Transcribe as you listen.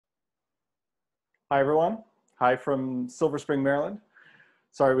Hi, everyone. Hi from Silver Spring, Maryland.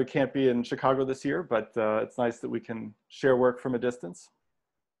 Sorry we can't be in Chicago this year, but it's nice that we can share work from a distance.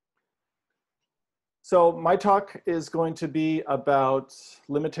 So my talk is going to be about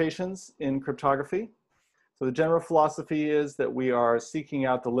limitations in cryptography. So the general philosophy is that we are seeking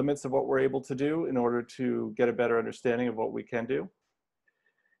out the limits of what we're able to do in order to get a better understanding of what we can do.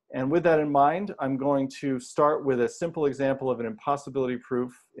 And with that in mind, I'm going to start with a simple example of an impossibility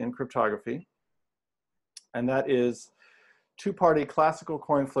proof in cryptography. And that is two-party classical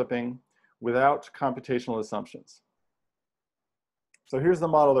coin flipping without computational assumptions. So here's the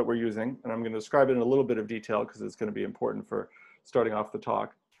model that we're using, and I'm going to describe it in a little bit of detail because it's going to be important for starting off the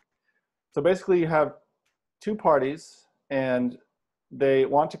talk. So basically you have two parties and they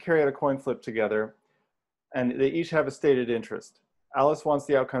want to carry out a coin flip together, and they each have a stated interest. Alice wants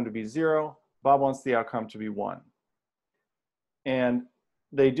the outcome to be 0, Bob wants the outcome to be 1. And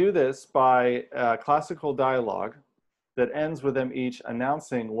they do this by a classical dialogue that ends with them each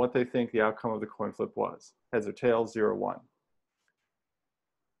announcing what they think the outcome of the coin flip was, heads or tails, 0, 1.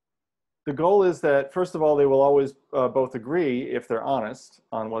 The goal is that, first of all, they will always both agree, if they're honest,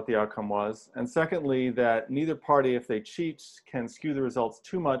 on what the outcome was. And secondly, that neither party, if they cheat, can skew the results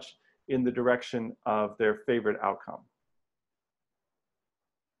too much in the direction of their favorite outcome.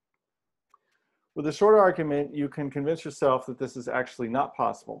 With a short argument, you can convince yourself that this is actually not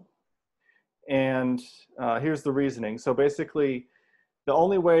possible. And here's the reasoning. So basically, the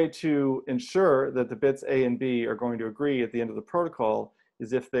only way to ensure that the bits A and B are going to agree at the end of the protocol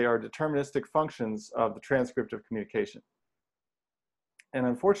is if they are deterministic functions of the transcript of communication. And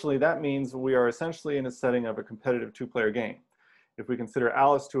unfortunately, that means we are essentially in a setting of a competitive two-player game. If we consider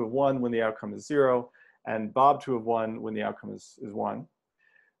Alice to have won when the outcome is 0 and Bob to have won when the outcome is 1,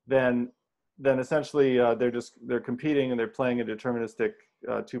 then essentially they're competing and they're playing a deterministic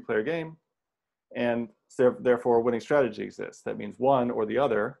two-player game. And therefore, a winning strategy exists. That means one or the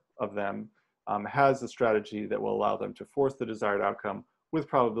other of them has a strategy that will allow them to force the desired outcome with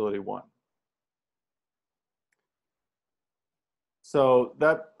probability 1. So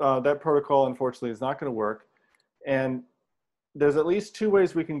that protocol, unfortunately, is not going to work. And there's at least two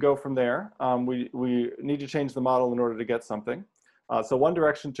ways we can go from there. We need to change the model in order to get something. So one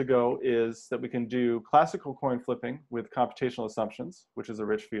direction to go is that we can do classical coin flipping with computational assumptions, which is a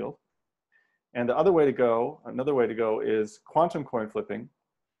rich field. And the other way to go, another way to go, is quantum coin flipping,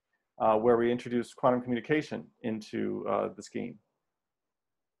 where we introduce quantum communication into the scheme.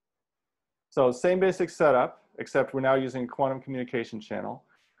 So same basic setup, except we're now using a quantum communication channel.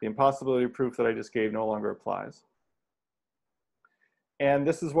 The impossibility proof that I just gave no longer applies. And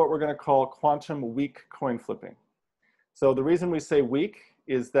this is what we're going to call quantum weak coin flipping. So the reason we say weak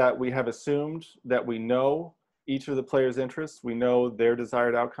is that we have assumed that we know each of the players' interests, we know their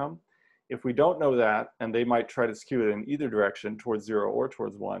desired outcome. If we don't know that, and they might try to skew it in either direction, towards 0 or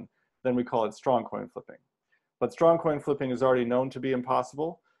towards 1, then we call it strong coin flipping. But strong coin flipping is already known to be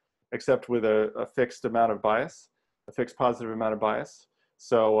impossible, except with a fixed amount of bias, a fixed positive amount of bias.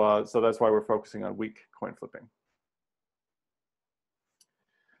 So that's why we're focusing on weak coin flipping.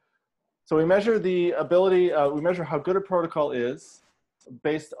 So we measure the ability, we measure how good a protocol is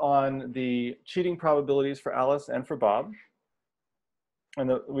based on the cheating probabilities for Alice and for Bob. And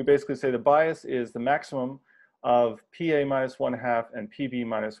we basically say the bias is the maximum of PA minus 1/2 and PB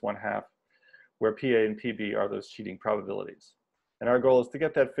minus 1/2, where PA and PB are those cheating probabilities. And our goal is to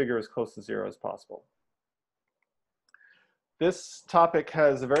get that figure as close to 0 as possible. This topic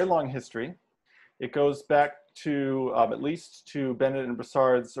has a very long history. It goes back to at least to Bennett and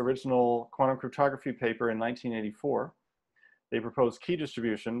Broussard's original quantum cryptography paper in 1984. They proposed key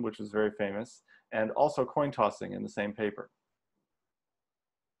distribution, which was very famous, and also coin tossing in the same paper.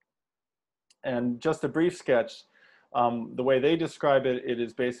 And just a brief sketch, the way they describe it, it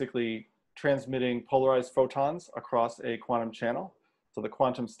is basically transmitting polarized photons across a quantum channel. So the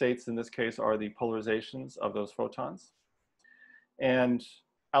quantum states in this case are the polarizations of those photons. And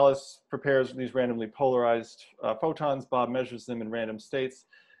Alice prepares these randomly polarized photons, Bob measures them in random states,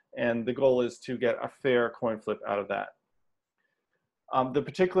 and the goal is to get a fair coin flip out of that. The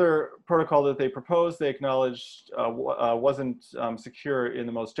particular protocol that they proposed, they acknowledged wasn't secure in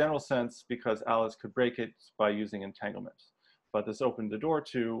the most general sense because Alice could break it by using entanglement. But this opened the door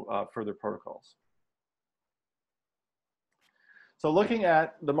to further protocols. So looking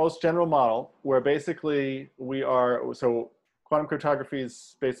at the most general model, where basically so quantum cryptography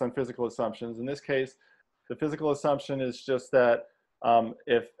is based on physical assumptions. In this case, the physical assumption is just that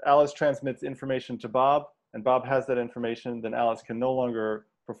if Alice transmits information to Bob, and Bob has that information, then Alice can no longer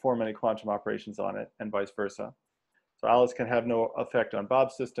perform any quantum operations on it, and vice versa. So Alice can have no effect on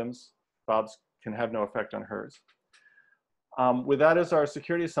Bob's systems. Bob's can have no effect on hers. With that as our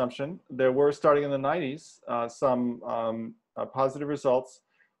security assumption, there were, starting in the 90s, some positive results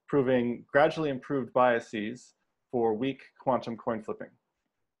proving gradually improved biases for weak quantum coin flipping.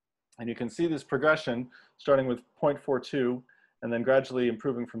 And you can see this progression starting with 0.42 and then gradually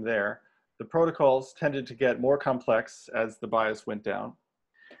improving from there. The protocols tended to get more complex as the bias went down.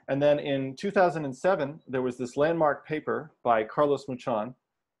 And then in 2007, there was this landmark paper by Carlos Muchan,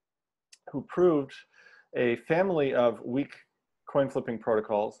 who proved a family of weak coin flipping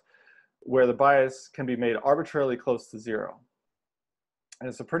protocols where the bias can be made arbitrarily close to zero. And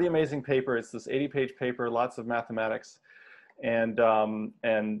it's a pretty amazing paper. It's this 80-page paper, lots of mathematics. And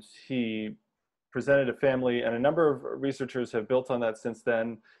he presented a family, and a number of researchers have built on that since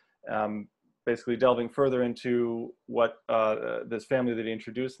then, basically delving further into what this family that he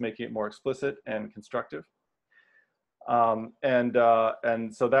introduced, making it more explicit and constructive. And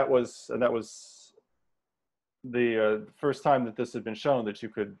so that was the first time that this had been shown, that you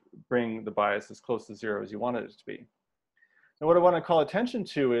could bring the bias as close to zero as you wanted it to be. And what I want to call attention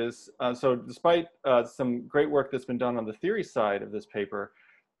to is, so despite some great work that's been done on the theory side of this paper,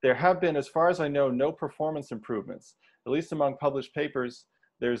 there have been, as far as I know, no performance improvements. At least among published papers,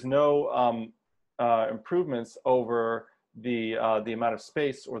 there's no improvements over the amount of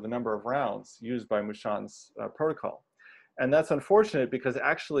space or the number of rounds used by Muchan's protocol. And that's unfortunate because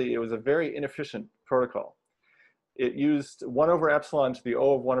actually it was a very inefficient protocol. It used 1 over epsilon to the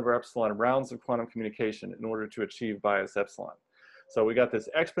O of 1 over epsilon rounds of quantum communication in order to achieve bias epsilon. So we got this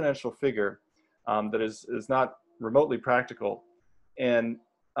exponential figure that is not remotely practical. And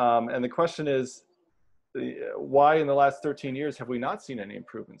the question is, why in the last 13 years have we not seen any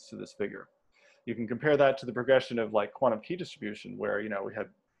improvements to this figure? You can compare that to the progression of like quantum key distribution, where we had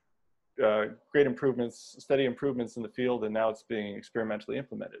great improvements, steady improvements in the field, and now it's being experimentally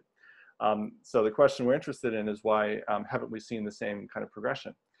implemented. So the question we're interested in is why haven't we seen the same kind of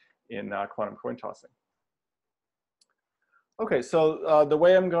progression in quantum coin tossing? Okay, so the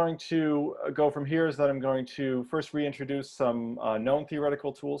way I'm going to go from here is that I'm going to first reintroduce some known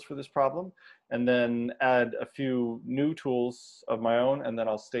theoretical tools for this problem, and then add a few new tools of my own, and then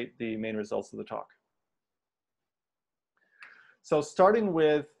I'll state the main results of the talk. So starting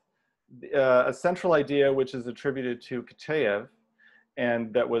with a central idea which is attributed to Kitaev,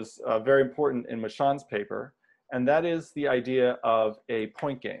 and that was very important in Muchan's paper, and that is the idea of a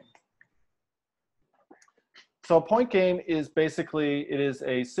point game. So a point game is basically, it is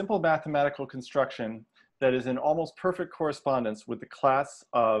a simple mathematical construction that is in almost perfect correspondence with the class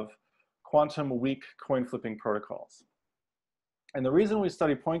of quantum weak coin flipping protocols. And the reason we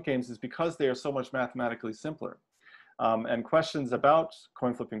study point games is because they are so much mathematically simpler. And questions about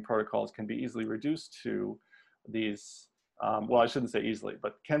coin flipping protocols can be easily reduced to these, well, I shouldn't say easily,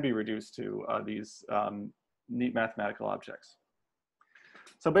 but can be reduced to these neat mathematical objects.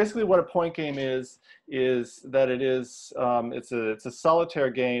 So basically what a point game is that it's a solitaire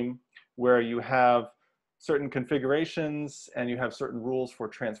game where you have certain configurations and you have certain rules for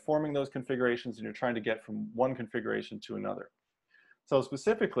transforming those configurations, and you're trying to get from one configuration to another. So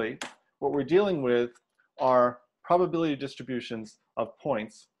specifically, what we're dealing with are probability distributions of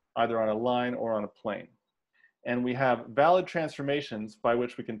points, either on a line or on a plane. And we have valid transformations by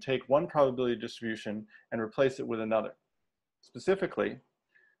which we can take one probability distribution and replace it with another. Specifically,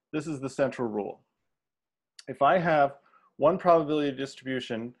 this is the central rule. If I have one probability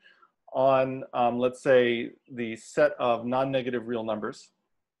distribution on, let's say, the set of non-negative real numbers,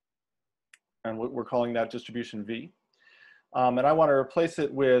 and we're calling that distribution V, and I want to replace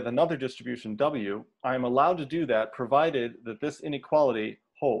it with another distribution W, I'm allowed to do that provided that this inequality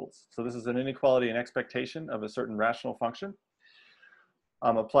holds. So this is an inequality in expectation of a certain rational function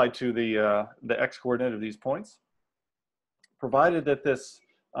applied to the x coordinate of these points. Provided that this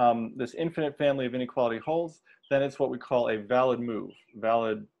infinite family of inequality holds, then it's what we call a valid move,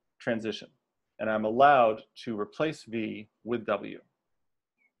 valid transition. And I'm allowed to replace V with W.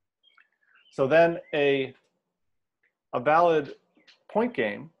 So then a valid point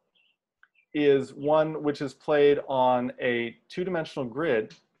game is one which is played on a two-dimensional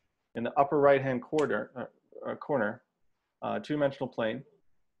grid in the upper right-hand corner, two-dimensional plane,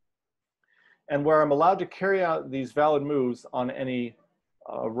 and where I'm allowed to carry out these valid moves on any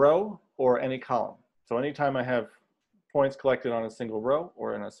row or any column. So anytime I have points collected on a single row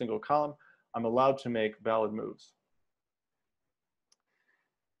or in a single column, I'm allowed to make valid moves.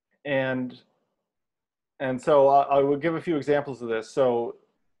 And so I will give a few examples of this. So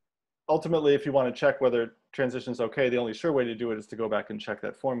ultimately, if you want to check whether transition is okay, the only sure way to do it is to go back and check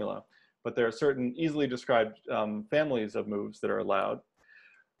that formula. But there are certain easily described families of moves that are allowed.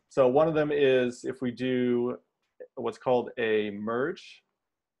 So one of them is if we do what's called a merge.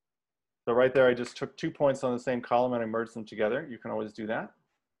 So right there, I just took 2 points on the same column and I merged them together. You can always do that.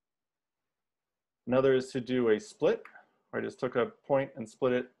 Another is to do a split, where I just took a point and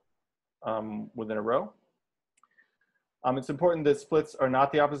split it within a row. It's important that splits are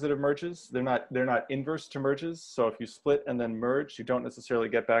not the opposite of merges. They're not inverse to merges. So if you split and then merge, you don't necessarily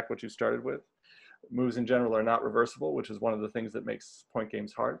get back what you started with. Moves in general are not reversible, which is one of the things that makes point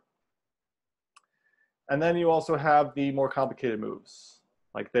games hard. And then you also have the more complicated moves.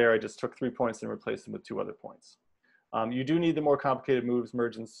 Like there, I just took 3 points and replaced them with 2 other points. You do need the more complicated moves.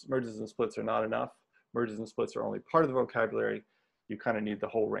 Merges and splits are not enough. Merges and splits are only part of the vocabulary. You kind of need the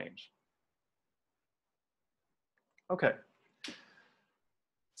whole range. Okay.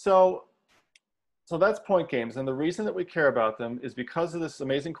 So that's point games. And the reason that we care about them is because of this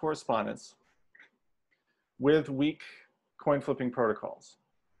amazing correspondence with weak coin flipping protocols.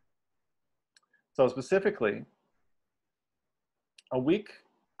 So specifically, a weak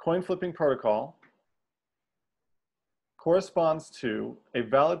coin flipping protocol corresponds to a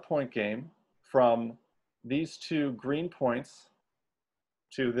valid point game from these 2 green points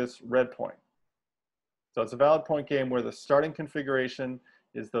to this red point. So it's a valid point game where the starting configuration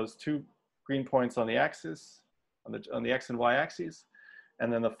is those 2 green points on the axis, on the X and Y axes,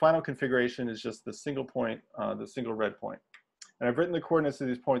 and then the final configuration is just the single point, the single red point. And I've written the coordinates of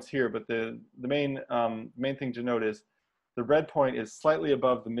these points here, but the main thing to note is the red point is slightly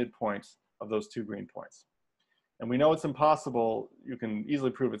above the midpoint of those 2 green points. And we know it's impossible, you can easily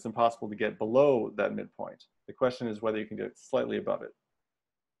prove it's impossible to get below that midpoint. The question is whether you can get slightly above it.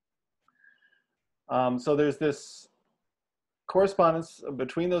 So there's this correspondence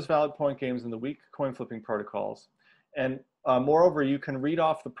between those valid point games and the weak coin flipping protocols. And moreover, you can read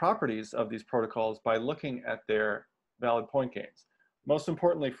off the properties of these protocols by looking at their valid point games. Most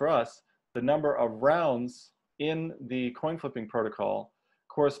importantly for us, the number of rounds in the coin flipping protocol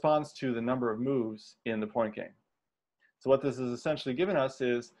corresponds to the number of moves in the point game. So what this has essentially given us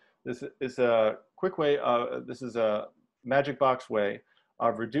is, this is a quick way, this is a magic box way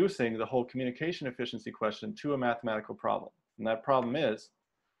of reducing the whole communication efficiency question to a mathematical problem. And that problem is,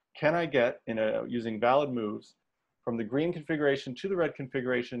 can I get, using valid moves, from the green configuration to the red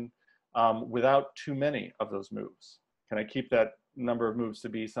configuration without too many of those moves? Can I keep that number of moves to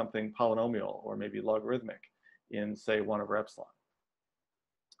be something polynomial or maybe logarithmic in, say, 1 over epsilon?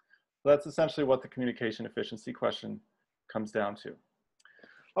 So that's essentially what the communication efficiency question comes down to.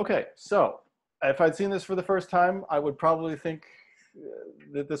 Okay, so if I'd seen this for the first time, I would probably think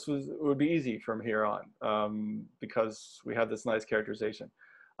that it would be easy from here on because we have this nice characterization.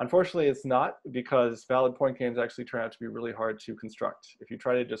 Unfortunately, it's not, because valid point games actually turn out to be really hard to construct. If you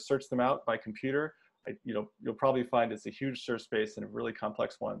try to just search them out by computer, you'll probably find it's a huge search space and a really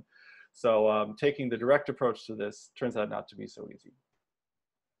complex one. So taking the direct approach to this turns out not to be so easy.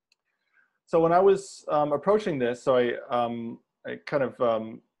 So when I was approaching this, so I kind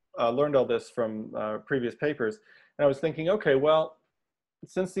of learned all this from previous papers, and I was thinking, okay, well,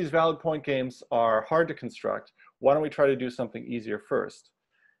 since these valid point games are hard to construct, why don't we try to do something easier first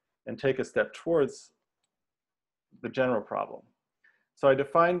and take a step towards the general problem? So I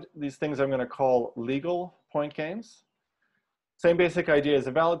defined these things I'm going to call legal point games. Same basic idea as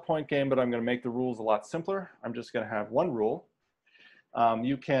a valid point game, but I'm going to make the rules a lot simpler. I'm just going to have one rule.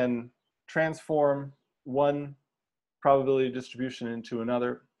 You can transform one probability distribution into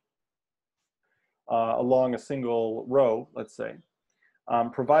another along a single row, let's say,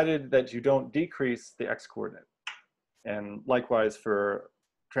 provided that you don't decrease the x coordinate. And likewise for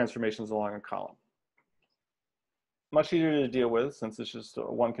transformations along a column. Much easier to deal with since it's just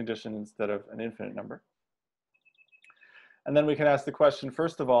one condition instead of an infinite number. And then we can ask the question,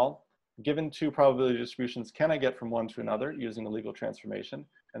 first of all, given 2 probability distributions, can I get from one to another using a legal transformation?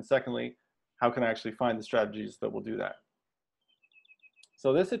 And secondly, how can I actually find the strategies that will do that?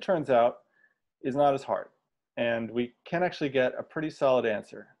 So this, it turns out, is not as hard. And we can actually get a pretty solid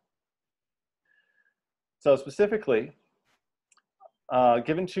answer. So specifically,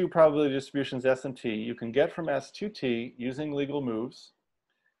 given 2 probability distributions S and T, you can get from S to T using legal moves,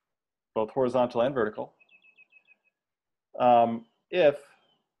 both horizontal and vertical, if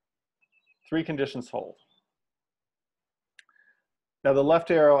 3 conditions hold. Now the left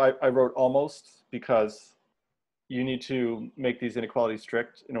arrow I wrote almost, because you need to make these inequalities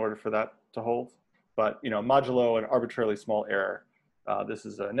strict in order for that to hold. But modulo an arbitrarily small error, this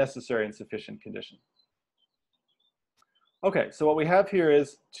is a necessary and sufficient condition. Okay, so what we have here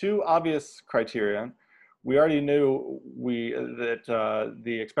is 2 obvious criteria. We already knew that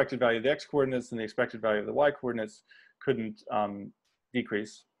the expected value of the x coordinates and the expected value of the y coordinates couldn't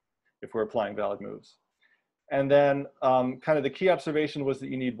decrease. if we're applying valid moves. And then kind of the key observation was that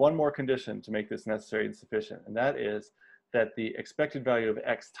you need one more condition to make this necessary and sufficient, and that is that the expected value of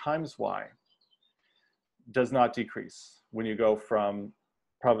x times y does not decrease when you go from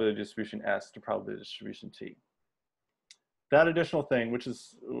probability distribution S to probability distribution T. That additional thing, which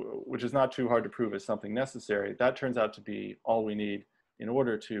is not too hard to prove is something necessary, that turns out to be all we need in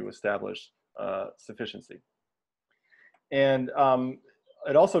order to establish sufficiency. And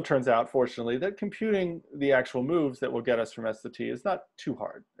it also turns out, fortunately, that computing the actual moves that will get us from S to T is not too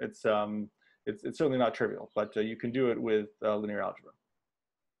hard. It's certainly not trivial, but you can do it with linear algebra.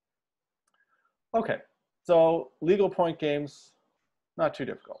 Okay, so legal point games, not too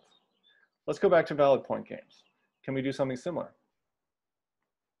difficult. Let's go back to valid point games. Can we do something similar?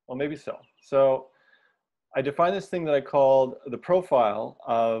 Well, maybe so. So I defined this thing that I called the profile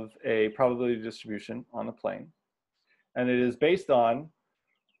of a probability distribution on the plane. And it is based on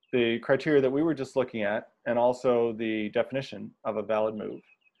the criteria that we were just looking at, and also the definition of a valid move.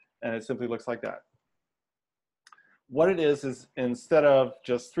 And it simply looks like that. What it is instead of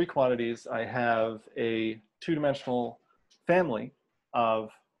just three quantities, I have a two-dimensional family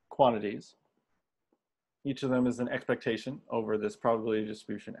of quantities. Each of them is an expectation over this probability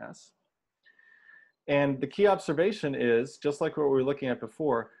distribution S. And the key observation is, just like what we were looking at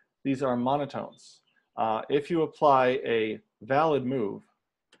before, these are monotones. If you apply a valid move,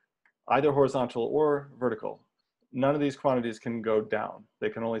 either horizontal or vertical, none of these quantities can go down. They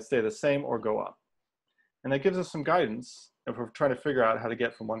can only stay the same or go up. And that gives us some guidance if we're trying to figure out how to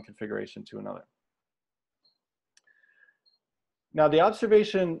get from one configuration to another. Now the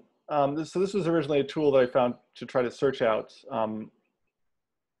observation, so this was originally a tool that I found to try to search out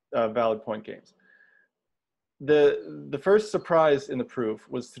valid point games. The first surprise in the proof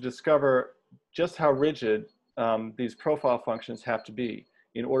was to discover just how rigid these profile functions have to be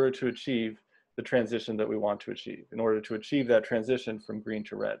in order to achieve the transition that we want to achieve, in order to achieve that transition from green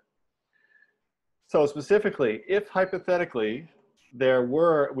to red. So specifically, if hypothetically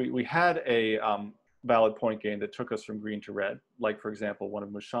we had a valid point gain that took us from green to red, like for example, one of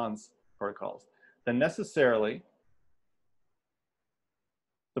Mushan's protocols, then necessarily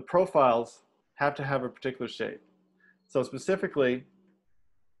the profiles have to have a particular shape. So specifically,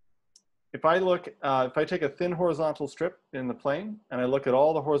 if I take a thin horizontal strip in the plane and I look at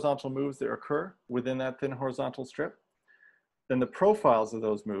all the horizontal moves that occur within that thin horizontal strip, then the profiles of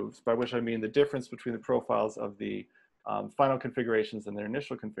those moves, by which I mean the difference between the profiles of the final configurations and their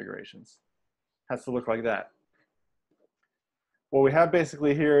initial configurations, has to look like that. What we have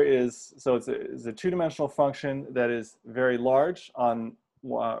basically here is, so it's a two-dimensional function that is very large on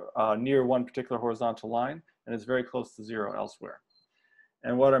near one particular horizontal line, and is very close to zero elsewhere.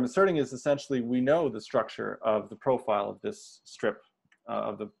 And what I'm asserting is essentially we know the structure of the profile of this strip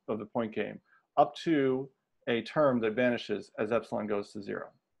of the point game up to a term that vanishes as epsilon goes to zero.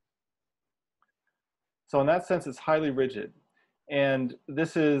 So in that sense, it's highly rigid. And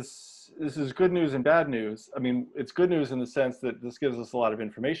this is good news and bad news. I mean, it's good news in the sense that this gives us a lot of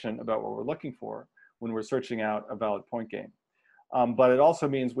information about what we're looking for when we're searching out a valid point game. But it also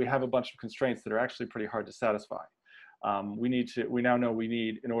means we have a bunch of constraints that are actually pretty hard to satisfy. We now know we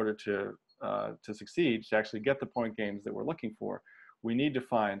need, in order to succeed, to actually get the point games that we're looking for, we need to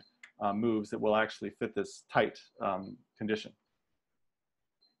find moves that will actually fit this tight condition.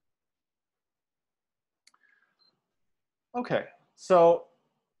 Okay, so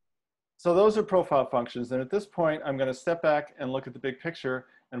those are profile functions. And at this point, I'm going to step back and look at the big picture,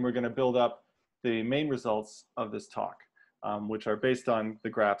 and we're going to build up the main results of this talk, which are based on the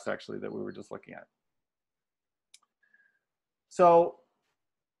graphs actually that we were just looking at. So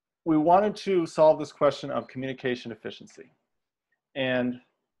we wanted to solve this question of communication efficiency. And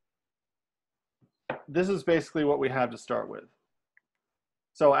this is basically what we have to start with.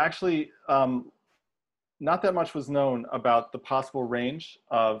 So actually, not that much was known about the possible range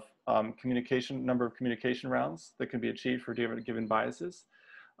of number of communication rounds that can be achieved for given biases.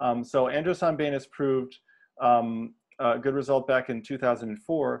 So Andros and Baines proved a good result back in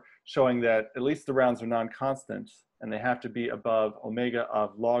 2004, showing that at least the rounds are non-constant, and they have to be above omega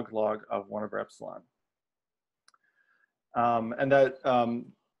of log of 1/epsilon. And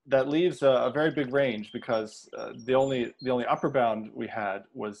that leaves a very big range, because the only upper bound we had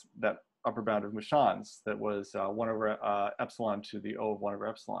was that upper bound of Mushan's that was 1/epsilon to the O of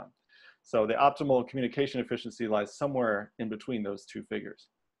 1/epsilon. So the optimal communication efficiency lies somewhere in between those two figures.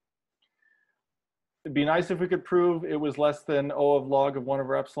 It'd be nice if we could prove it was less than O of log of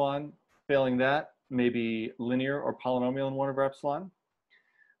 1/epsilon. Failing that, maybe linear or polynomial in 1/epsilon.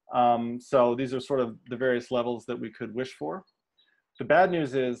 So these are sort of the various levels that we could wish for. The bad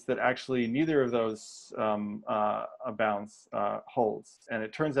news is that actually neither of those bounds holds. And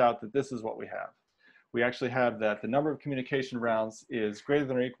it turns out that this is what we have. We actually have that the number of communication rounds is greater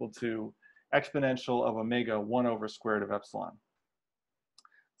than or equal to exponential of omega 1 over square root of epsilon.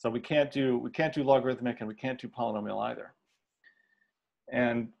 So we can't do logarithmic and we can't do polynomial either.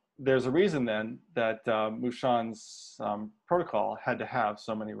 And there's a reason then that Mushan's protocol had to have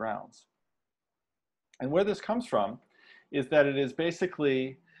so many rounds. And where this comes from is that it is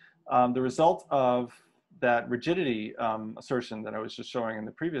basically the result of that rigidity assertion that I was just showing in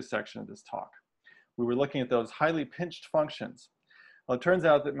the previous section of this talk. We were looking at those highly pinched functions. Well, it turns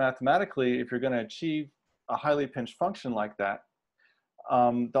out that mathematically, if you're going to achieve a highly pinched function like that,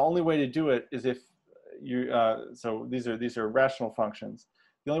 the only way to do it is if you, so these are rational functions.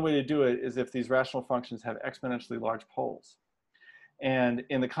 The only way to do it is if these rational functions have exponentially large poles. And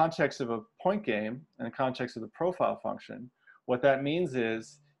in the context of a point game, in the context of the profile function, what that means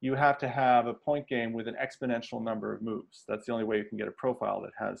is you have to have a point game with an exponential number of moves. That's the only way you can get a profile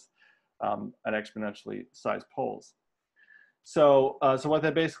that has an exponentially sized poles. So, so what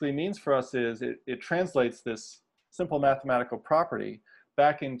that basically means for us is it translates this simple mathematical property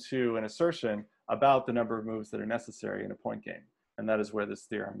back into an assertion about the number of moves that are necessary in a point game. And that is where this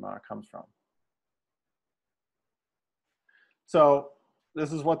theorem comes from. So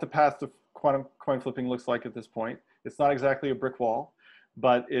this is what the path to quantum coin flipping looks like at this point. It's not exactly a brick wall,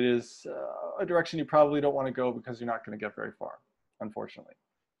 but it is a direction you probably don't want to go because you're not going to get very far, unfortunately.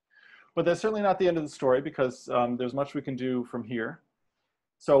 But that's certainly not the end of the story because there's much we can do from here.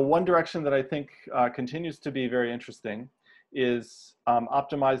 So one direction that I think continues to be very interesting is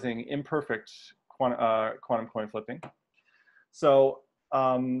optimizing imperfect quantum coin flipping. So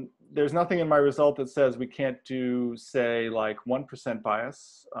there's nothing in my result that says we can't do, say, like 1%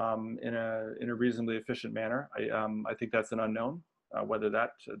 bias in a reasonably efficient manner. I think that's an unknown, whether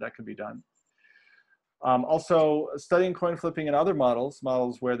that could be done. Also, studying coin flipping in other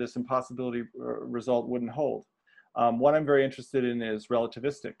models where this impossibility result wouldn't hold. One I'm very interested in is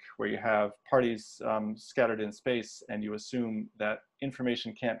relativistic, where you have parties scattered in space and you assume that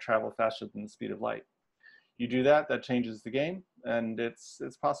information can't travel faster than the speed of light. You do that, that changes the game, and it's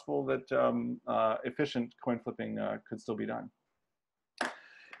possible that efficient coin flipping could still be done.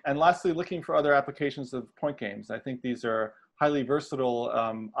 And lastly, looking for other applications of point games. I think these are highly versatile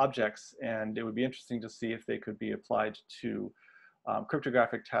objects, and it would be interesting to see if they could be applied to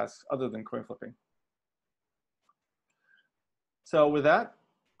cryptographic tasks other than coin flipping. So with that,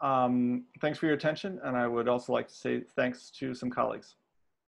 thanks for your attention, and I would also like to say thanks to some colleagues.